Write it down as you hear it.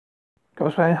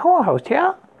Ghostman Horror Host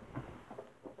here.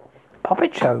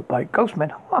 Puppet Show by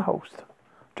Ghostman Horror Host.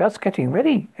 Just getting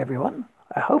ready, everyone.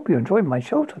 I hope you enjoyed my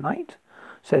show tonight,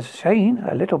 says Shane,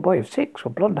 a little boy of 6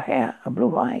 with blonde hair and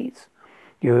blue eyes.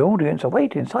 The audience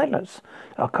await in silence.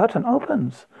 A curtain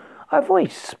opens. A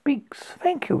voice speaks.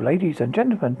 Thank you, ladies and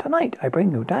gentlemen. Tonight I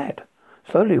bring you Dad.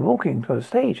 Slowly walking to the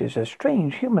stage is a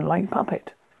strange human-like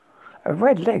puppet.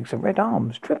 Red legs and red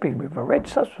arms dripping with a red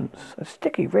substance, a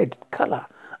sticky red colour,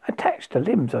 attached to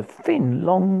limbs of thin,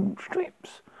 long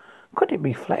strips. Could it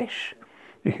be flesh?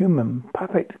 The human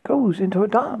puppet goes into a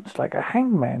dance like a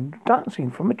hangman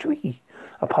dancing from a tree.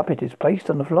 A puppet is placed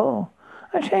on the floor.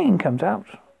 A Shane comes out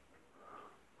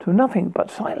to nothing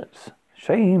but silence.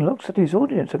 Shane looks at his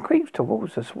audience and creeps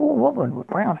towards a small woman with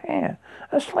brown hair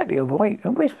and slightly overweight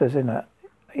and whispers in her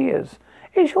ears,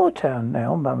 "It's your turn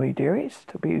now, Mummy dearest,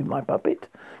 to be my puppet."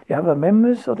 The other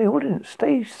members of the audience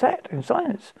stay sat in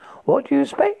silence. What do you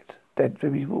expect there to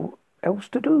be else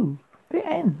to do? The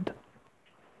end.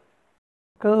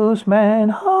 Ghostman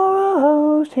Horror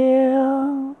Host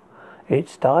here. It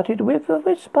started with a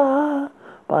whisper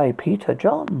by Peter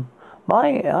John.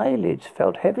 My eyelids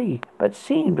felt heavy, but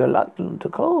seemed reluctant to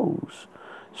close.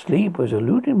 Sleep was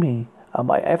eluding me, and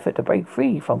my effort to break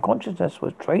free from consciousness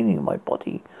was draining my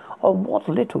body of what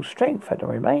little strength had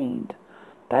remained.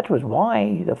 That was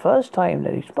why, the first time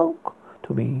that he spoke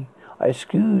to me, I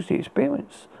excused the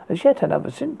experience as yet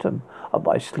another symptom of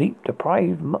my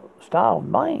sleep-deprived, starved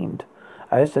mind.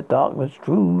 As the darkness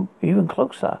drew even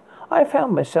closer, I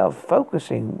found myself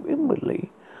focusing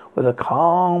inwardly with the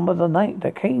calm of the night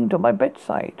that came to my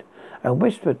bedside and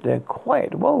whispered their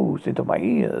quiet woes into my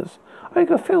ears. I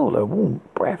could feel their warm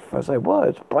breath as their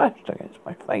words brushed against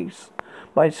my face.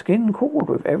 My skin cooled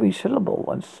with every syllable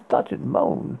and stuttered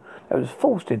moan that was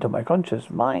forced into my conscious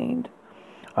mind.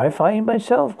 I find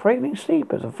myself craving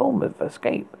sleep as a form of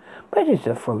escape, but it was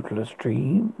a fruitless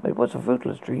dream.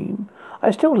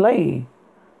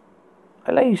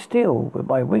 I lay still with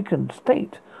my weakened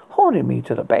state holding me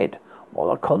to the bed, while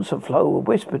a constant flow of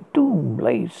whispered doom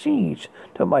laid siege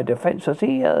to my defenseless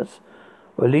ears.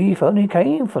 Relief only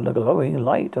came from the glowing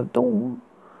light of dawn.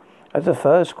 As the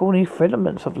first scrawny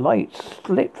filaments of light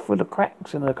slipped through the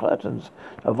cracks in the curtains,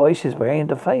 the voices began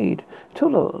to fade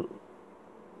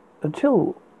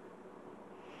until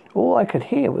all I could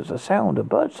hear was the sound of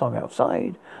birdsong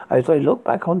outside. As I looked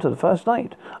back onto the first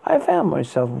night, I found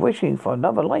myself wishing for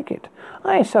another like it.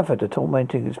 I suffered a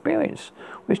tormenting experience,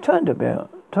 which turned out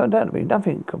to be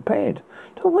nothing compared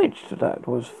to which that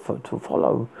was to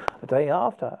follow. The day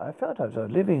after, I felt as though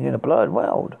living in a blurred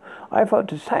world. I felt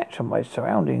detached from my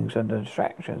surroundings and the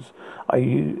distractions I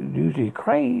usually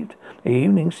craved. The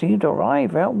evening seemed to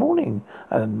arrive without warning,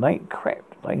 and the night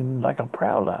crept in like a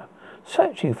prowler,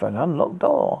 searching for an unlocked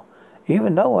door.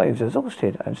 Even though I was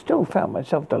exhausted and still found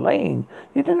myself delaying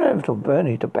the inevitable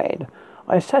journey to bed,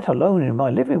 I sat alone in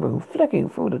my living room, flicking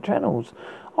through the channels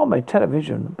on my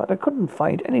television, but I couldn't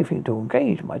find anything to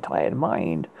engage my tired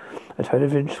mind. The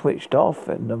television switched off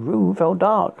and the room felt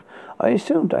dark. I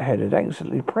assumed I had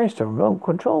accidentally pressed the remote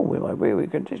control in my weary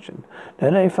condition.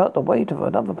 Then I felt the weight of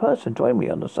another person join me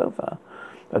on the sofa.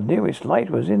 The nearest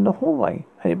light was in the hallway,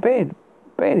 and it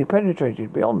barely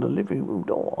penetrated beyond the living room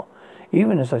door.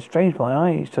 Even as I strained my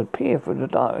eyes to peer through the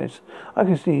darkness, I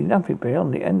could see nothing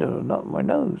beyond the end of my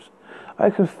nose. I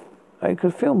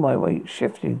could feel my weight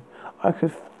shifting. I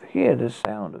could hear the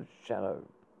sound of shadow.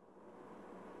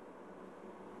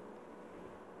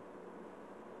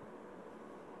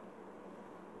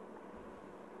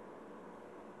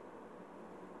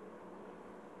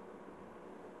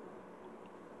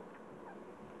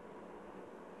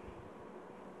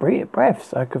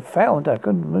 Breaths. I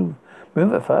couldn't move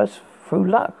at first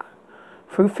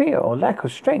through fear or lack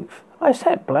of strength. I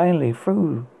sat blindly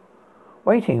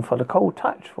waiting for the cold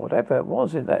touch, whatever it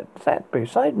was that sat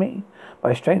beside me.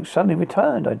 My strength suddenly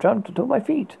returned. I jumped to my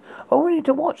feet, only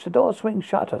to watch the door swing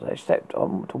shut as I stepped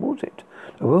on towards it.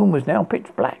 The room was now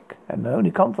pitch black, and the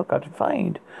only comfort I could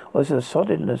find was the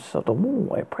solidness of the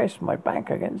wall. I pressed my back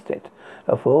against it.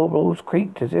 The floorboards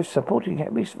creaked as if supporting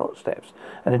heavy footsteps,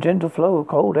 and a gentle flow of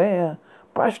cold air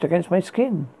brushed against my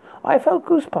skin. I felt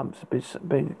goosebumps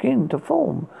begin to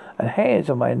form, and hairs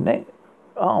on my neck,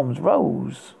 arms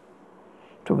rose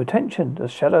to attention. The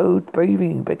shadowed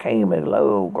breathing became a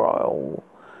low growl,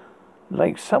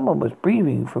 like someone was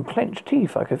breathing through clenched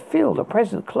teeth. I could feel the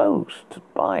presence close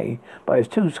by, but I was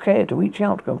too scared to reach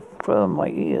out to confirm my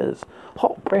ears.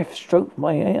 Hot breath stroked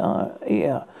my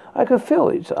ear. I could feel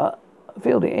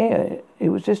the air. It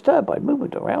was disturbed by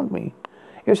movement around me.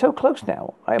 It was so close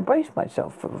now. I embraced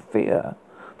myself for fear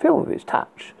of its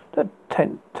touch. The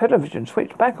television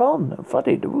switched back on and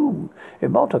flooded the room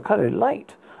in multicolored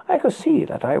light. I could see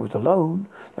that I was alone.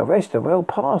 The rest had well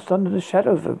passed under the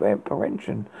shadow of the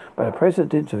apprehension by the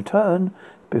president's return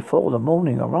before the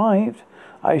morning arrived.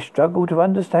 I struggled to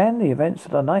understand the events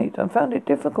of the night and found it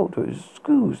difficult to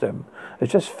excuse them as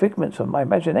just figments of my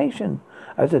imagination.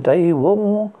 As the day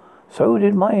wore, so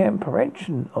did my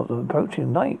apprehension of the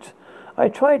approaching night. I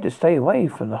tried to stay away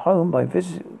from the home by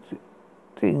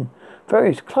visiting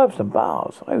various clubs and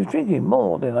bars. I was drinking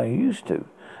more than I used to,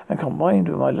 and combined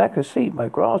with my lack of sleep, my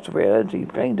grasp of reality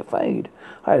began to fade.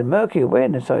 I had murky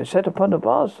awareness I had sat upon a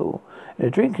bar stool in a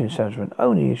drinking establishment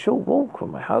only a short walk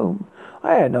from my home.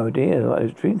 I had no idea that I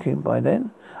was drinking by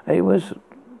then. Was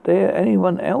there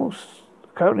anyone else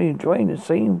currently enjoying the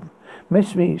same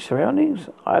mystery surroundings?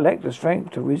 I lacked the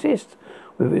strength to resist.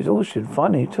 With exhaustion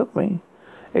finally took me.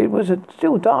 It was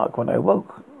still dark when I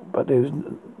woke, but there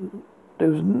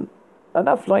was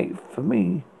enough light for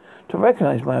me to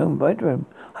recognize my own bedroom.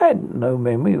 I had no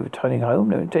memory of returning home,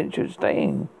 no intention of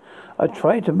staying. I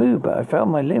tried to move, but I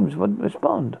found my limbs wouldn't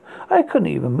respond. I couldn't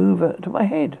even move to my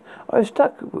head. I was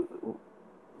stuck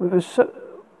with a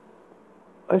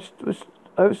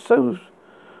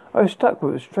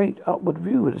straight upward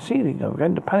view of the ceiling. I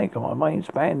began to panic, and my mind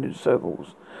spanned in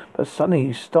circles, but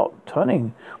suddenly stopped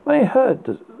turning. When I heard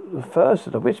the first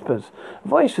of the whispers, the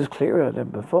voice was clearer than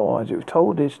before, as it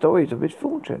told their stories of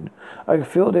misfortune. I could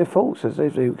feel their thoughts as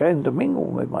if they began to mingle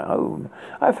with my own.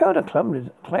 I felt a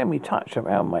clammy touch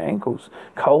around my ankles.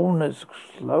 Coldness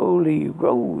slowly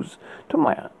rose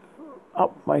to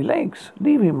up my legs,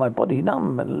 leaving my body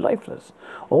numb and lifeless.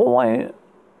 I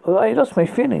lost my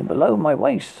feeling below my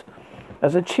waist.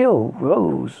 As a chill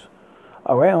rose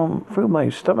around through my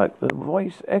stomach, the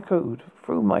voice echoed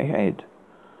through my head,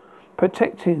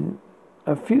 predicting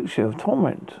future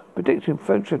torment.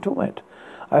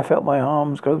 I felt my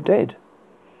arms go dead.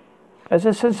 As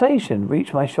a sensation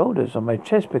reached my shoulders and my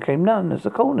chest became numb as the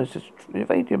coldness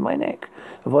invaded my neck,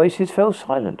 the voices fell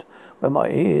silent when my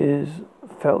ears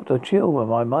felt a chill and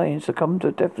my mind succumbed to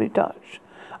a deathly touch.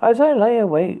 As I lay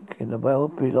awake in the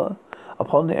world below,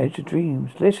 upon the edge of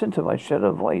dreams, listen to my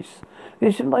shadow voice.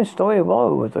 This is my story of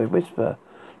woe as I whisper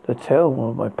the tale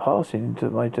of my passing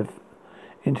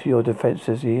into your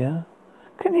defenseless ear.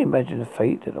 Can you imagine the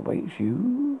fate that awaits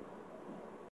you?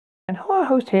 And Horror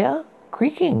Host here,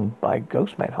 creaking by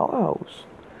Ghostman Horror Host.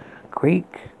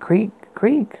 Creak, creak,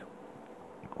 creak,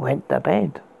 went the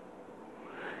bed.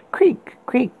 Creak,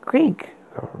 creak, creak,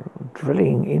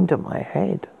 drilling into my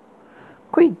head.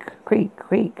 Creak, creak,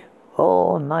 creak,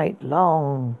 all night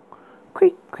long.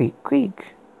 Creak, creak,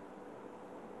 creak.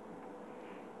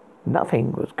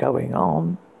 Nothing was going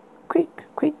on. Creak,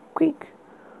 creak, creak.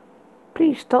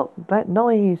 Please stop that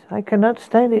noise. I cannot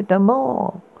stand it no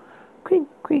more. Creak,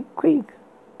 creak, creak,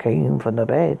 came from the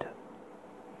bed.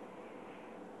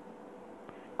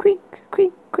 Creak,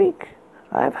 creak, creak.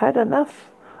 I've had enough.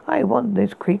 I want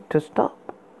this creak to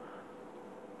stop.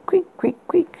 Creak, creak,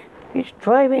 creak. It's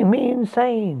driving me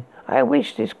insane. I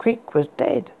wish this creak was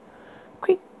dead.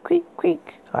 Creak, creak,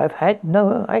 creak. I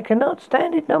cannot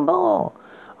stand it no more.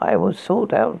 I will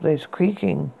sort out this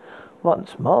creaking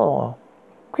once more.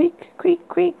 Creak, creak,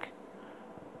 creak.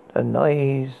 The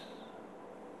noise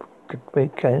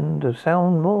began to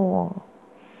sound more.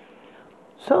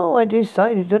 So I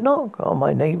decided to knock on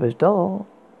my neighbor's door.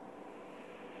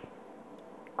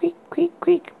 Creak, creak,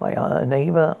 creak. My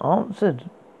neighbor answered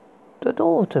the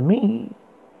door to me.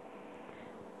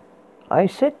 I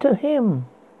said to him,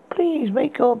 please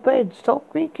make your bed stop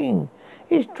creaking.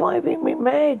 It's driving me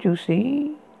mad, you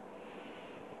see.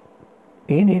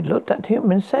 Enid looked at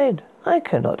him and said, I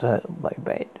cannot have my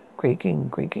bed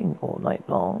creaking all night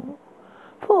long,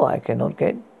 for I cannot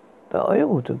get the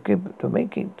oil to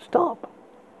make it stop.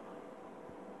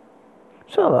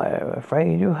 So I am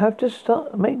afraid you have to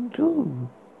make do.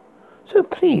 So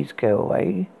please go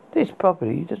away. This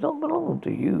property does not belong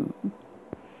to you.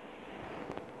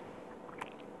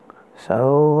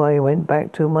 So I went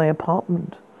back to my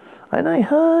apartment, and I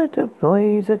heard the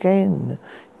noise again.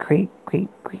 Creak, creak,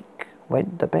 creak,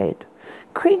 went the bed.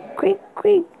 Creak, creak,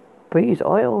 creak, please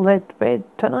oil that bed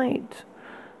tonight.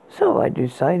 So I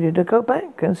decided to go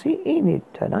back and see Enid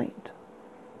tonight.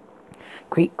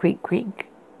 Creak, creak, creak,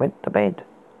 went the bed.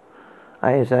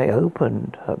 As I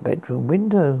opened her bedroom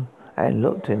window and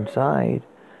looked inside,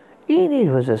 Enid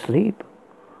was asleep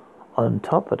on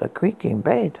top of the creaking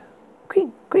bed. Creak,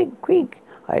 creak, creak,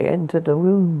 I entered the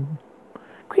room.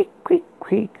 Creak, creak,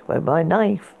 creak, with my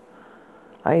knife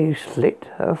I slit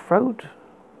her throat.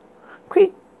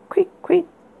 Creak, creak, creak,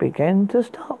 began to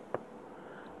stop.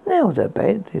 Now the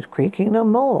bed is creaking no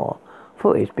more,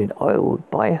 for it's been oiled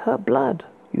by her blood,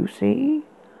 you see.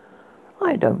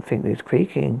 I don't think this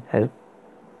creaking has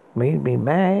made me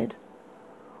mad.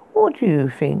 What do you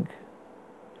think?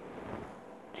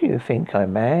 Do you think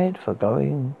I'm mad for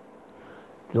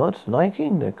not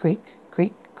liking the creak,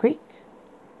 creak, creak?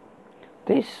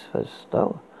 This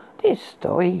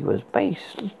story was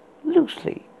based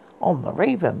loosely on The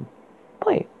Raven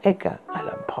by Edgar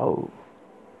Allan Poe.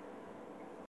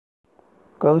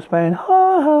 Ghostman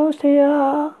House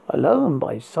here, alone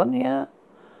by Sonia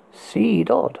C.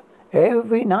 Dodd.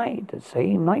 Every night, the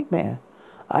same nightmare.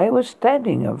 I was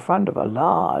standing in front of a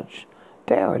large,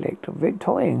 derelict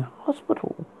Victorian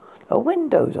hospital. The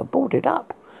windows are boarded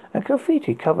up, and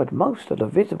graffiti covered most of the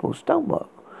visible stonework,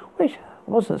 which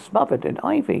wasn't smothered in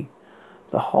ivy.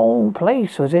 The whole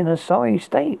place was in a sorry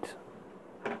state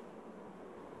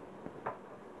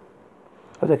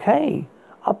of decay,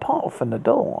 apart from the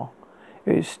door.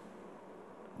 It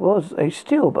was a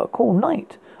still but cool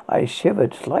night. I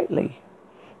shivered slightly.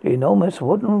 The enormous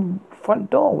wooden front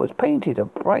door was painted a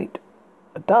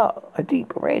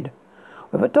deep red,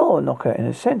 with a door knocker in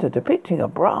the center depicting a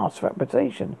brass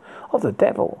representation of the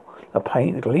devil. The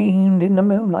paint gleamed in the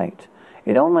moonlight.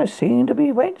 It almost seemed to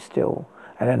be wet still,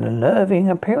 and an unnerving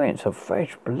appearance of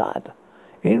fresh blood.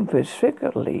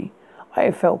 Invisibly,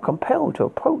 I felt compelled to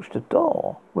approach the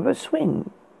door with a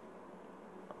swing,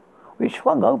 which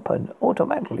swung open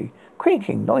automatically,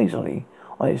 creaking noisily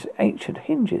on its ancient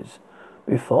hinges.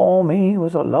 Before me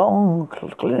was a long,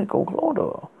 clinical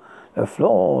corridor, the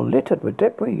floor littered with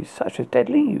debris such as dead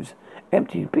leaves,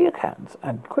 empty beer cans,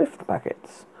 and crisp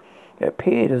packets. It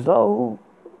appeared as though,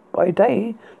 by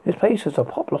day, this place was a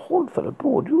popular haunt for the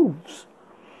bored youths.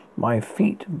 My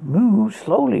feet moved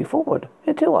slowly forward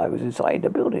until I was inside the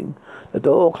building. The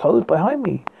door closed behind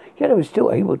me, yet I was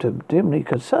still able to dimly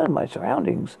discern my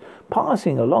surroundings.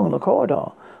 Passing along the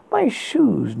corridor, my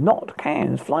shoes knocked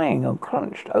cans flying and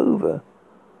crunched over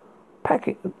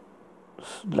packets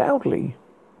loudly.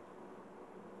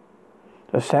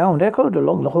 The sound echoed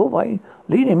along the hallway,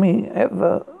 leading me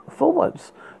ever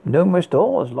forwards. Numerous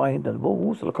doors lined the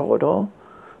walls of the corridor.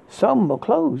 Some were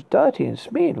closed, dirty and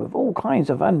smeared with all kinds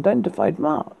of unidentified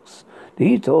marks.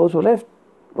 These doors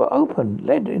were open,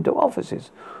 led into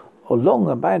offices or long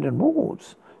abandoned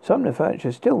wards. Some of the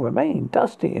furniture still remained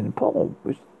dusty and poor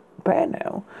repair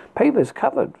now. Papers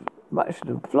covered much of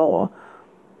the floor,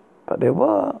 but there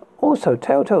were also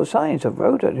telltale signs of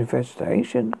rodent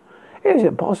infestation. It was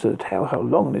impossible to tell how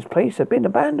long this place had been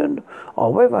abandoned,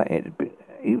 or whether it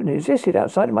even existed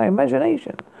outside of my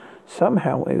imagination.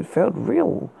 Somehow it felt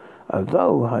real,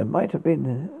 although I might have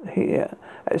been here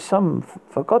at some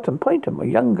forgotten point in my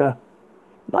younger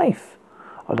life.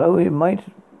 Although it might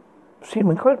seem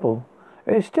incredible,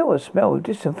 there is still a smell of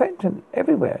disinfectant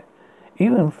everywhere,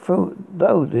 even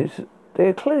though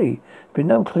there clearly been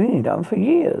no cleaning done for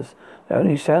years. The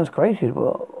only sounds created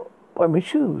were by my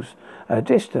shoes, a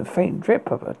distant faint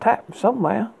drip of a tap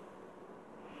somewhere.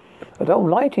 A dull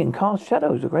lighting cast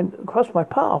shadows across my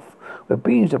path, with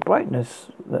beams of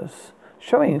brightness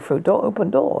showing through open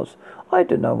doors. I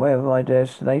didn't know where my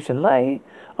destination lay.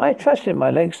 I trusted my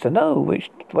legs to know which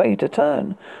way to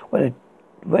turn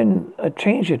when a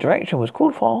change of direction was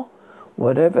called for,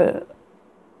 whatever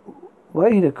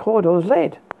way the corridors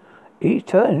led. Each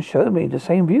turn showed me the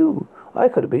same view. I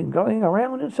could have been going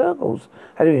around in circles,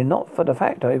 had it been not for the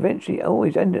fact I eventually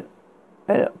always ended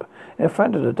up in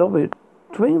front of the double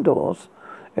twin doors.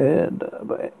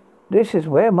 But this is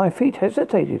where my feet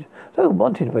hesitated, though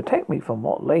wanting to protect me from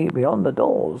what lay beyond the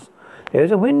doors. There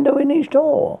was a window in each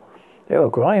door. They were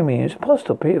grimy, and it was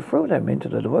possible to peer through them into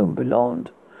the room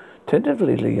beyond.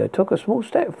 Tentatively, I took a small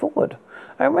step forward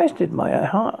and rested my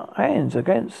hands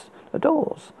against the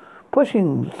doors.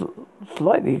 Pushing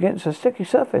slightly against a sticky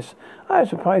surface, I was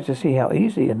surprised to see how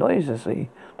easily and noiselessly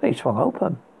they swung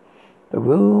open. The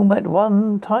room at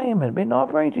one time had been an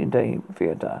operating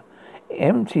theatre.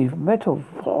 Empty metal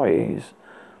foyers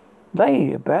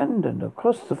lay abandoned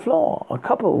across the floor. A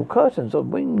couple of curtains on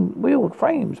wheeled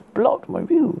frames blocked my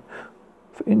view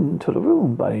into the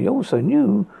room, but I also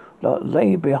knew that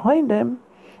lay behind them.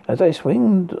 As I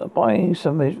swinged by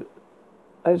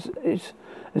as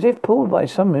if pulled by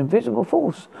some invisible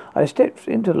force, I stepped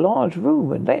into the large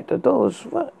room and let the doors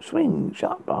swing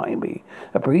shut behind me.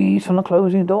 A breeze from the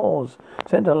closing doors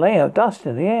sent a layer of dust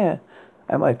in the air,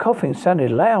 and my coughing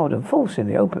sounded loud and false in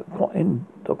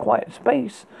the quiet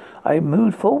space. I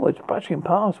moved forward, brushing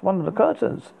past one of the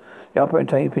curtains. The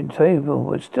operating table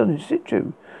was still in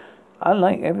situ.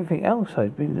 Unlike everything else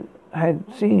I'd been had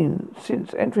seen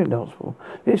since entering the hospital.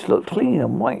 This looked clean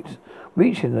and white.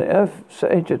 Reaching the earth's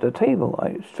edge of the table,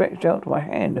 I stretched out my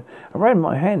hand and ran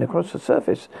my hand across the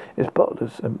surface. It's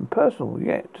spotless and personal,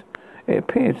 yet it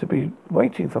appeared to be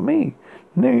waiting for me.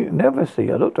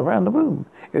 Nervously, I looked around the room.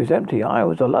 It was empty. I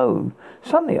was alone.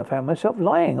 Suddenly, I found myself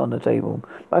lying on the table,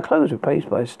 my clothes replaced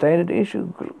by a standard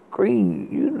issue green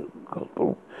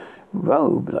uniform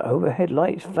robe. The overhead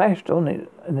lights flashed on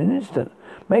it in an instant,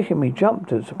 making me jump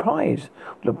to surprise.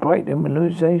 The bright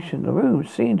illumination of the room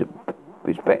seemed to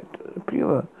respect the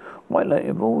pure white light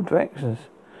of all directions.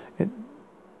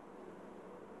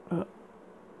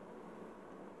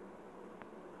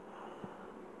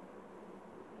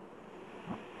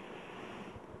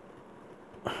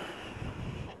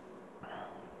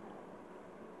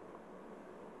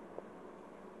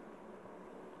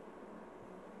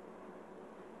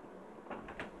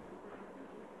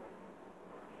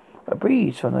 A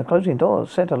breeze from the closing doors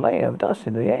sent a layer of dust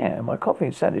into the air, and my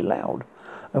coughing sounded loud.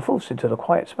 And forced into the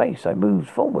quiet space, I moved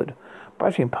forward,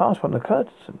 brushing past one of the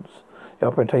curtains. The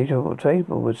operating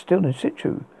table was still in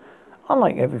situ.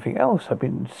 Unlike everything else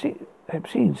I've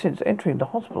seen since entering the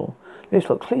hospital, this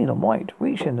looked clean and white.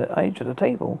 Reaching the edge of the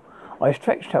table, I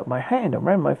stretched out my hand and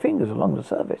ran my fingers along the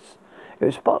surface. It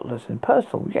was spotless and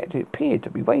personal, yet it appeared to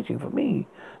be waiting for me.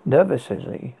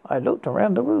 Nervously, I looked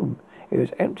around the room. It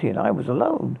was empty and I was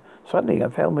alone. Suddenly, I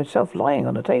found myself lying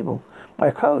on the table, my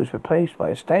clothes replaced by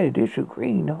a standard issue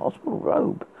green hospital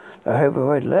robe. The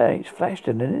overhead lights flashed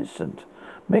in an instant,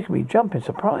 making me jump in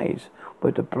surprise.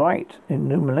 With the bright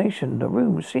illumination, the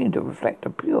room seemed to reflect a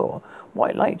pure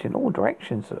white light in all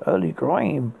directions. The early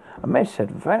grime and mess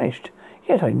had vanished,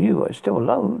 yet I knew I was still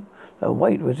alone. The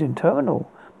weight was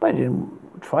internal, but I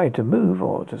didn't try to move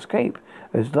or to escape,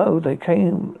 as though they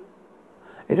came.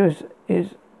 It was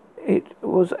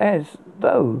as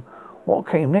though what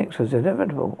came next was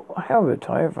inevitable, however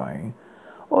terrifying.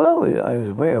 Although I was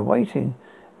aware of waiting,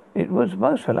 it was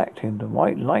most relaxing. The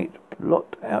white light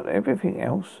blocked out everything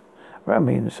else around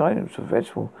me in the silence was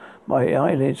restful. My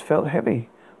eyelids felt heavy.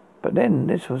 But then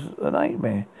this was a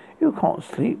nightmare. You can't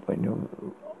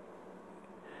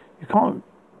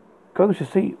go to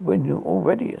sleep when you're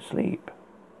already asleep.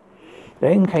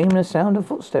 Then came the sound of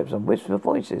footsteps and whispered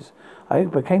voices. I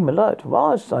became alert.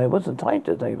 Whilst I wasn't tied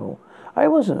to the table, I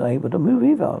wasn't able to move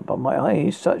either, but my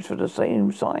eyes searched for the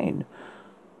same sign.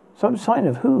 Some sign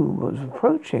of who was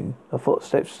approaching. The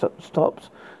footsteps stopped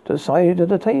to the side of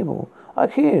the table. I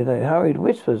could hear the hurried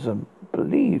whispers and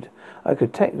believed I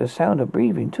could detect the sound of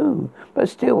breathing too, but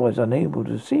still was unable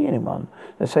to see anyone.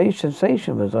 The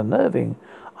sensation was unnerving.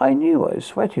 I knew I was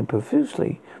sweating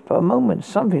profusely. For a moment,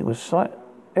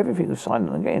 everything was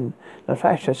silent again. In a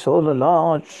flash, I saw the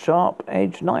large,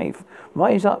 sharp-edged knife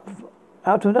rise up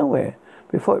out of nowhere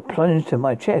before it plunged in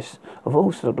my chest. Of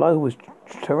course, the blow was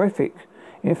terrific.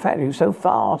 In fact, it was so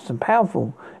fast and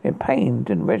powerful, in pain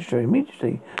didn't register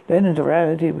immediately. Then, as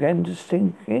reality began to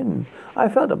sink in, I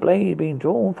felt the blade being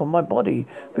drawn from my body.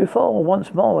 Before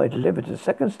once more I delivered the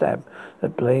second stab. The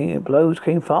blows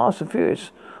came fast and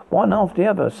furious, one after the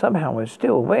other. Somehow I was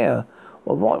still aware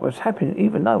of what was happening,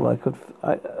 even though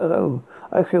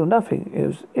I feel nothing. It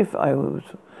was as if I was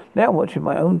now watching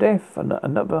my own death and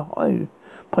another high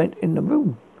point in the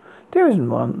room. There was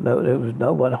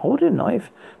no one holding a knife,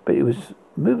 but it was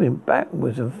moving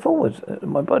backwards and forwards.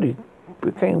 My body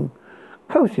became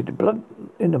coated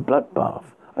in a bloodbath.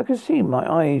 I could see my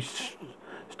eyes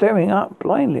staring up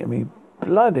blindly at me,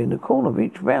 blood in the corner of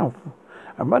each mouth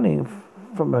and running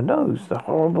from my nose. The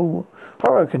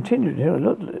horror continued. It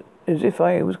looked as if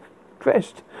I was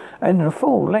dressed in a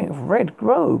full-length red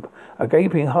robe. A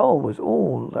gaping hole was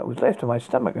all that was left of my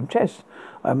stomach and chest.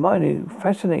 I found it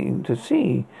fascinating to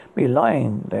see me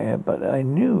lying there, but I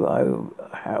knew I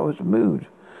was moved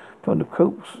from the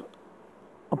corpse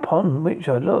upon which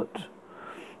I looked.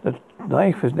 The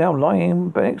knife was now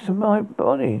lying next to my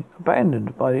body,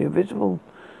 abandoned by the invisible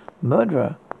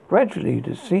murderer. Gradually,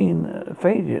 the scene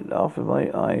faded after my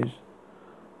eyes.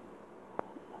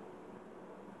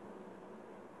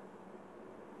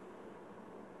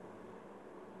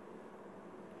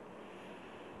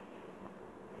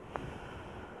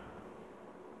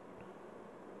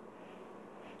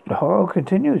 The horror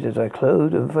continued as I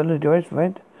clothed and fully dressed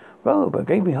red robe. A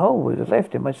gaping hole was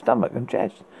left in my stomach and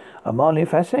chest. I'm mildly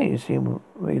fascinated to see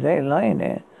me there lying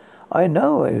there. I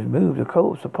know I was moved the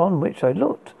corpse upon which I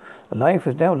looked. The knife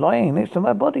was now lying next to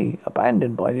my body,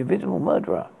 abandoned by the invisible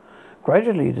murderer.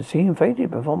 Gradually the scene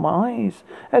faded before my eyes,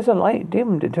 as the light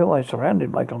dimmed until I was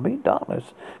surrounded by complete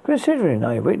darkness. Considering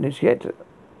I witnessed yet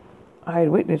I had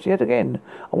witnessed yet again.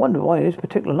 I wondered why this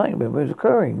particular nightmare was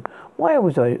occurring. Why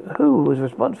was I? Who was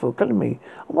responsible for killing me?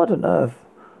 And what on earth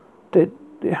did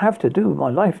it have to do with my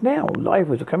life now? Life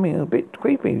was becoming a bit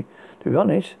creepy, to be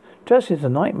honest. Just as a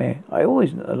nightmare. I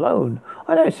always alone.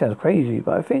 I know it sounds crazy,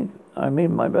 but I think I'm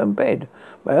in my own bed,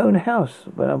 my own house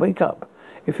when I wake up.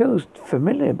 It feels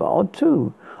familiar but odd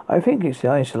too. I think it's the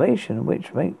isolation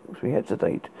which makes me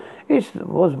hesitate. It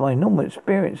was my normal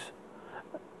experience.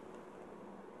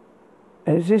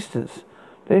 Existence.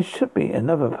 There should be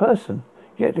another person.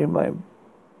 Yet in my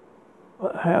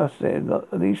house there are not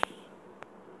at least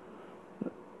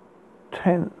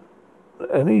 10,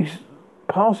 at least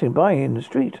passing by in the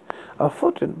street,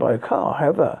 afoot and by a car.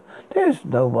 However, there's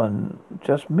no one,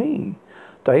 just me.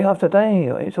 Day after day,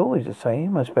 it's always the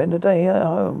same. I spend the day at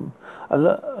home,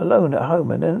 alone at home,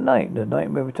 and then at night, the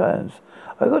nightmare returns.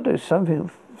 I've got to do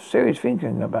something serious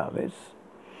thinking about this,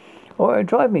 or it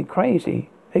drive me crazy.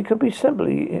 It could be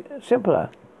simpler.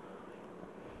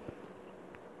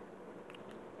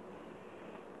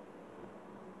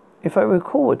 If I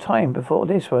recall a time before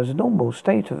this was a normal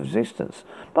state of existence,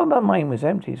 but my mind was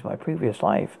empty as my previous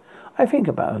life, I think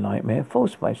about a nightmare,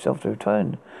 force myself to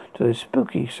return to the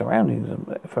spooky surroundings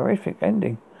and horrific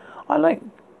ending. I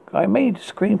made the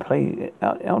screenplay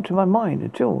out in my mind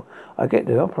until I get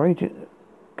to the operating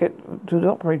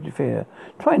theatre,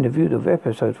 trying to view the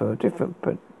episode from a different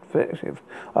perspective.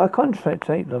 I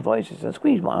concentrate the voices and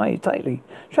squeeze my eyes tightly,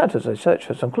 shut as I search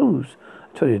for some clues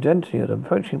to the identity of the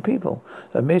approaching people.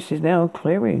 The mist is now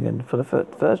clearing, and for the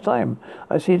first time,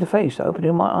 I see the face.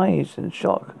 Opening my eyes in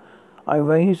shock, I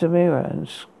raise the mirror and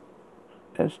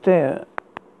stare.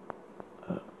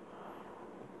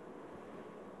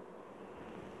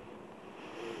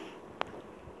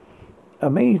 I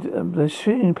made the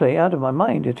screenplay out of my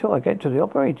mind until I get to the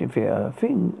operating theatre,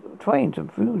 trying to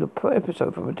view the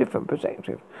episode from a different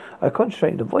perspective. I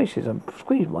concentrate the voices and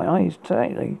squeeze my eyes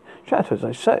tightly, shut as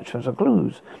I search for some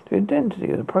clues to the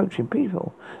identity of the approaching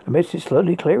people. The mist is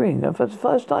slowly clearing, and for the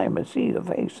first time I see the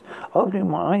face. Opening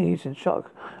my eyes in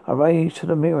shock, I raise to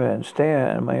the mirror and stare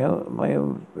at my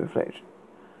own reflection.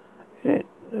 Is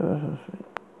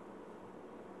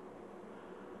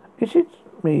it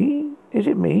me? Is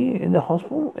it me in the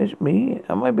hospital? Is it me?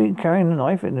 Am I being carrying a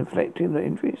knife and inflicting the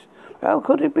injuries? How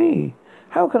could it be?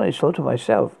 How can I slaughter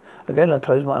myself? Again I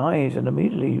close my eyes and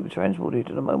immediately transported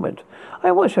to the moment.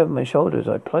 I watch over my shoulders.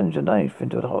 I plunge a knife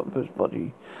into the hospital's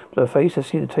body. But the face I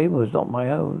see on the table is not my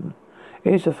own.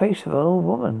 It is the face of an old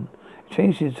woman. It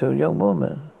changes to a young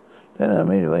woman. Then I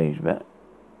middle-aged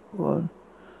woman.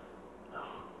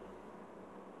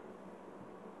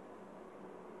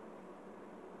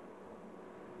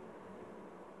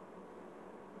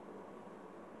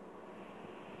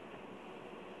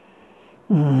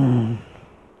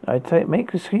 I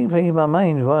make a screenplay in my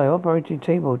mind while operating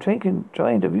table, trying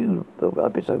to view the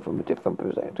episode from a different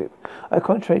perspective. I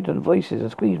concentrate on the voices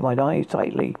and squeeze my eyes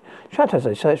tightly, shut as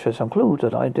I search for some clue to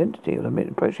the identity of the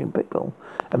approaching people.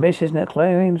 A mist is now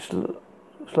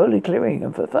slowly clearing,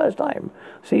 and for the first time,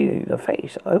 see the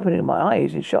face. Opening my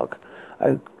eyes in shock,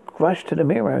 I rush to the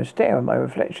mirror and stare at my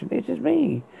reflection. It is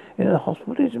me. In the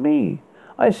hospital, it is me.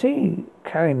 I see,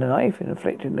 carrying the knife and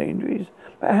inflicting the injuries.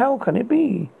 But how can it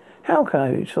be? How can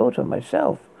I slaughter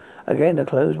myself? Again I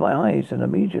close my eyes and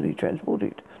immediately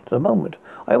transported to the moment.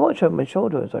 I watch over my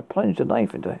shoulder as I plunge the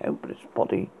knife into a helpless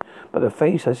body. But the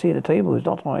face I see at the table is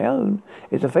not my own.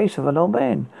 It's the face of an old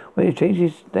man. Then it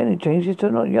changes to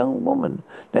a young woman,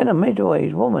 then a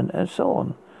middle-aged woman, and so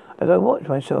on. As I watch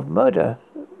myself murder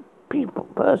people,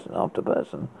 person after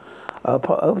person,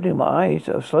 opening my eyes,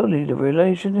 slowly the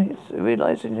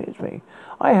realization hits me.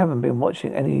 I haven't been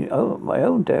watching my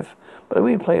own death, but a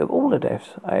replay of all the deaths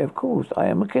I have caused. I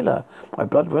am a killer. My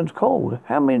blood runs cold.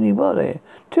 How many were there?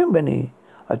 Too many.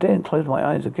 I daren't close my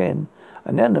eyes again,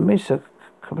 and then the mists are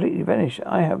completely vanished.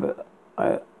 I have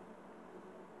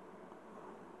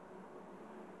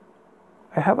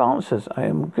answers. I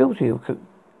am guilty of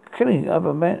killing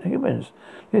other humans.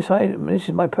 This is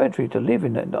my purgatory, to live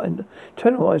in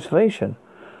eternal isolation.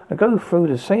 I go through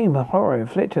the same horror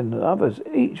inflicted on others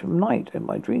each night in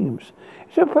my dreams.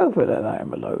 It's appropriate that I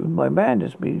am alone. My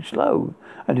madness being slow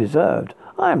and deserved.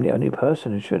 I am the only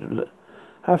person who should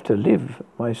have to live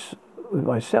with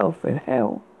myself in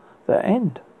hell. The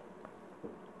end.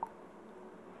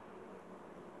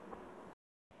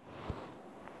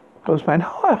 Ghostman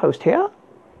Horror Host here.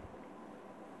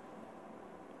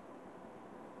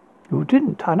 You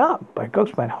didn't turn up by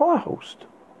Ghostman Horror Host.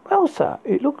 Well, sir,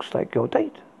 it looks like your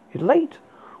date is late,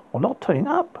 or not turning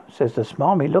up, says the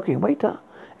smarmy-looking waiter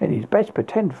in his best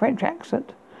pretend French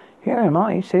accent. Here am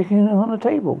I sitting on a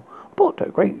table, bought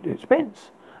at great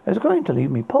expense, It's going to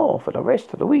leave me poor for the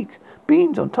rest of the week.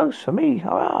 Beans on toast for me,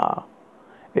 hurrah!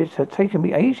 It's taken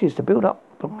me ages to build up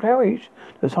the courage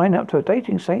to sign up to a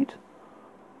dating site.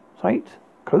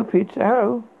 Cupid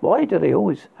Arrow. Why do they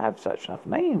always have such enough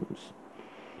names?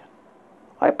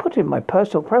 I put in my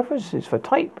personal preferences for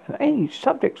type and age,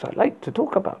 subjects I like to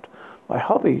talk about. My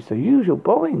hobbies, the usual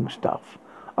boring stuff.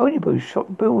 Only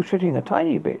bullshitting a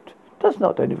tiny bit. Does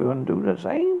not anyone do the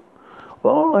same?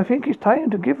 Well, I think it's time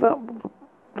to give up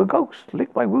the ghost,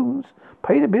 lick my wounds,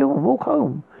 pay the bill and walk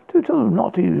home.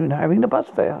 Not even having the bus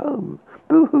fare home.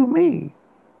 Boo-hoo me.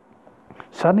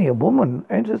 Suddenly a woman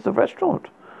enters the restaurant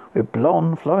with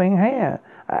blonde flowing hair,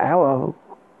 an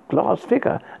hourglass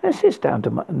figure, and sits down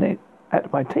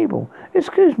at my table.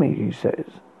 Excuse me, she says.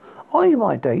 Are you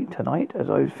my date tonight, as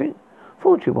I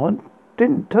thought you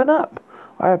didn't turn up?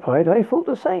 I replied I thought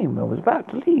the same. I was about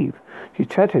to leave. She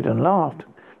chatted and laughed,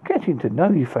 getting to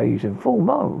know you phase in full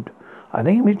mode. Her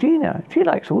name is Gina. She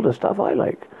likes all the stuff I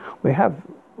like.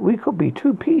 We could be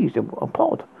two peas in a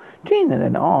pod. Gina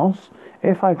then asked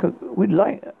if would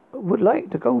like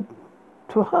to go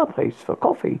to her place for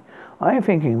coffee. I am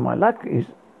thinking my luck is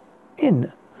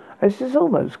in, as is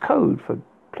almost code for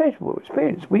pleasurable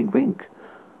experience. Wink, wink.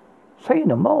 Say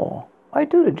no more. I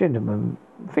do the gentleman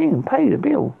thing and pay the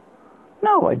bill.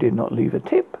 No, I did not leave a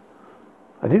tip.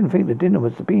 I didn't think the dinner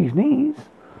was the bee's knees.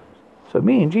 So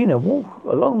me and Gina walk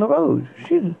along the road.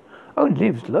 She only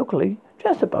lives locally,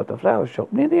 just above the flower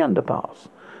shop near the underpass.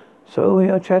 So we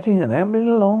are chatting and ambling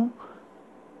along.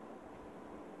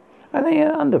 And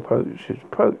the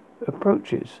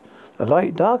approaches. The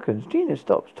light darkens. Gina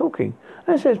stops talking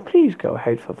and says, please go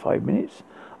ahead for 5 minutes.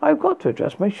 I've got to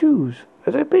adjust my shoes.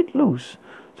 They're a bit loose.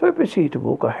 So I proceed to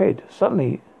walk ahead.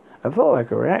 Suddenly, before I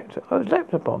could react, I was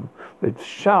leapt upon with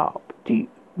sharp, deep,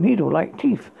 needle-like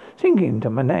teeth sinking into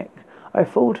my neck. I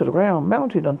fall to the ground,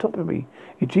 mounted on top of me.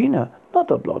 Gina, not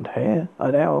the blonde hair,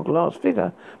 an hourglass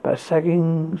figure, but a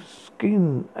sagging,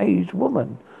 skin-aged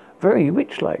woman. Very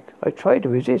witch-like. I try to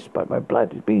resist, but my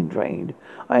blood is being drained.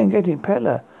 I am getting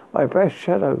paler. My breath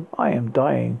shallow. I am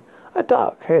dying. A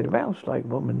dark-haired mouse-like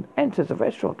woman enters the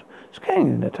restaurant,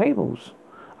 scanning the tables.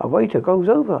 A waiter goes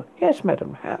over. Yes,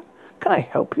 madam. Can I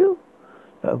help you?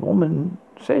 The woman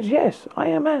says, yes, I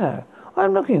am Anna.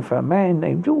 I'm looking for a man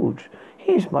named George.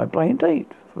 He's my blind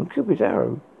date from Cupid's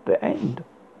Arrow. The end.